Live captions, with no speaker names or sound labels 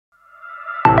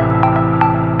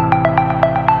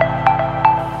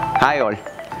all.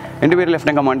 എൻ്റെ പേര്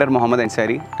Lieutenant Commander Mohammad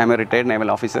Ansari. I am a retired naval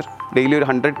officer. Daily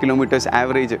 100 kilometers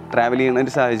average travel ചെയ്യുന്ന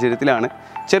ഒരു സാഹചര്യത്തിലാണ്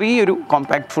ചെറിയൊരു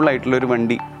കോമ്പാക്ട്ഫുൾ ആയിട്ടുള്ളൊരു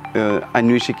വണ്ടി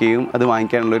അന്വേഷിക്കുകയും അത്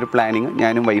വാങ്ങിക്കാനുള്ളൊരു പ്ലാനിങ്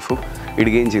ഞാനും വൈഫും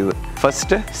ഇടുകയും ചെയ്തത്.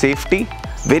 First safety,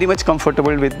 very much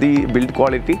comfortable with the build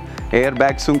quality. Air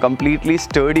bagsum completely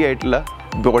sturdy ആയിട്ടുള്ള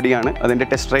ബോഡിയാണ്. അതിൻ്റെ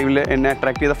ടെസ്റ്റ് ഡ്രൈവിൽ എന്നെ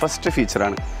അട്രാക്ട് ചെയ്ത ഫസ്റ്റ്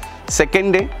ഫീച്ചറാണ്.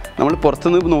 സെക്കൻഡ്, നമ്മൾ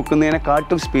പുറത്തുനിന്ന്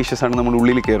നോക്കുന്നതിനെക്കാട്ടും സ്പേഷ്യസ് ആണ് നമ്മൾ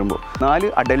ഉള്ളിൽ കയറുമ്പോൾ. 4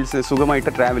 അഡൽട്ട്സ്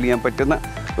സുഖമായിട്ട് ട്രാവൽ ചെയ്യാൻ പറ്റുന്ന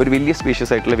ഒരു വലിയ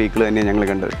സ്പേഷ്യസ് ആയിട്ടുള്ള വെഹിക്കിൾ തന്നെയാണ് ഞങ്ങൾ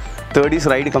കണ്ടത്. Third is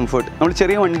ride comfort. നമ്മൾ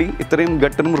ചെറിയ വണ്ടി ഇത്രയും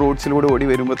ഗട്ടറും റോഡ്സിലൂടെ ഓടി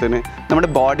വരുമ്പോൾ തന്നെ നമ്മുടെ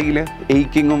ബോഡിയിൽ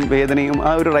ഏക്കിങ്ങും വേദനയും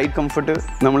ആ ഒരു റൈഡ് കംഫർട്ട്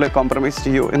നമ്മൾ കോംപ്രമൈസ്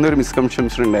ചെയ്യുമോ എന്നൊരു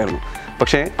മിസ്കൺസെപ്ഷൻ ഉണ്ടായിരുന്നു.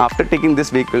 പക്ഷേ after taking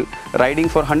this vehicle,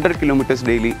 riding four 100 kilometers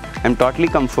daily, I am totally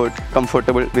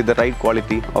comfortable with the ride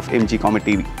quality of MG Comet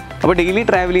EV. അപ്പോൾ ഡെയിലി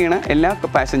ട്രാവൽ ചെയ്യണ എല്ലാ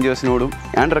പാസഞ്ചേഴ്സിനോടും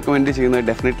ഞാൻ റെക്കമെൻഡ് ചെയ്യുന്നത്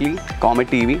ഡെഫിനറ്റ്ലി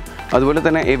Comet EV. അതുപോലെ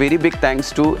തന്നെ A very big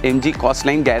thanks to MG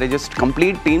Coastline garages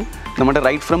complete team. നമ്മുടെ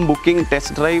right from booking,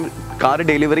 test drive, car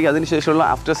delivery, അതിനുശേഷമുള്ള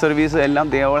after service എല്ലാം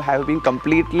they all have been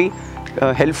completely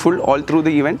helpful all through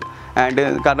the event. And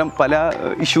കാരണം പല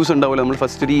issues ഉണ്ടാവില്ല, നമ്മൾ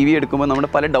first ഒരു EV എടുക്കുമ്പോൾ നമ്മുടെ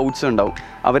പല ഡൗട്ട്സ് ഉണ്ടാവും.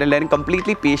 അവരെല്ലാവരും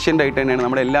കംപ്ലീറ്റ്ലി പേഷ്യൻ്റ് ആയിട്ട് തന്നെയാണ്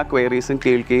നമ്മുടെ എല്ലാ ക്വയറീസും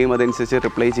കേൾക്കുകയും അതനുസരിച്ച്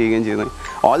റിപ്ലൈ ചെയ്യുകയും ചെയ്യുന്നത്.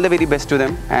 All the very best to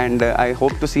them and I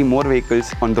hope to see more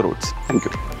vehicles on the roads. Thank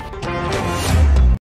you.